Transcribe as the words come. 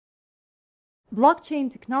Blockchain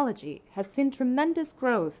technology has seen tremendous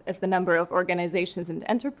growth as the number of organizations and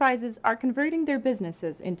enterprises are converting their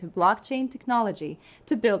businesses into blockchain technology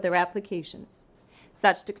to build their applications.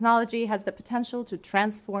 Such technology has the potential to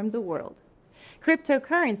transform the world.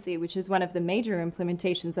 Cryptocurrency, which is one of the major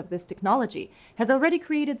implementations of this technology, has already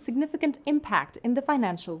created significant impact in the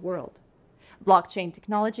financial world. Blockchain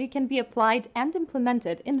technology can be applied and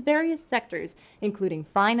implemented in various sectors, including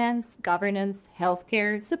finance, governance,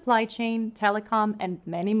 healthcare, supply chain, telecom, and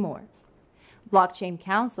many more. Blockchain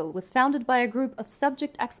Council was founded by a group of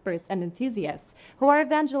subject experts and enthusiasts who are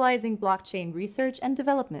evangelizing blockchain research and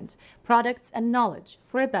development, products, and knowledge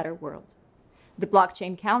for a better world. The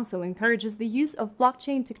Blockchain Council encourages the use of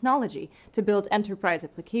blockchain technology to build enterprise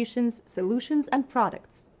applications, solutions, and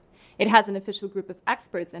products. It has an official group of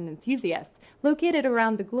experts and enthusiasts located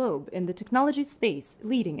around the globe in the technology space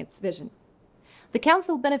leading its vision. The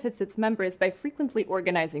Council benefits its members by frequently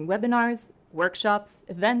organizing webinars, workshops,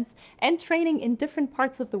 events, and training in different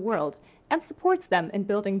parts of the world, and supports them in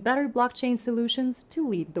building better blockchain solutions to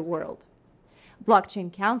lead the world.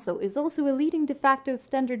 Blockchain Council is also a leading de facto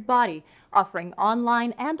standard body, offering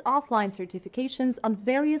online and offline certifications on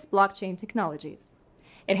various blockchain technologies.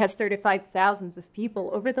 It has certified thousands of people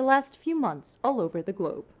over the last few months all over the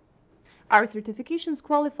globe. Our certifications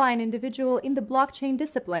qualify an individual in the blockchain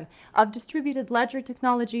discipline of distributed ledger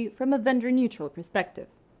technology from a vendor-neutral perspective.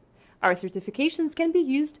 Our certifications can be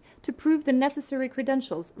used to prove the necessary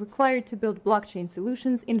credentials required to build blockchain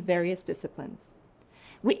solutions in various disciplines.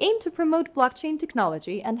 We aim to promote blockchain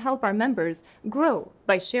technology and help our members grow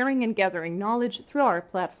by sharing and gathering knowledge through our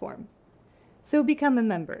platform. So become a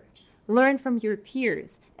member. Learn from your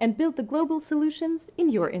peers, and build the global solutions in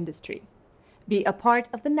your industry. Be a part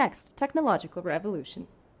of the next technological revolution.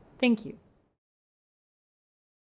 Thank you.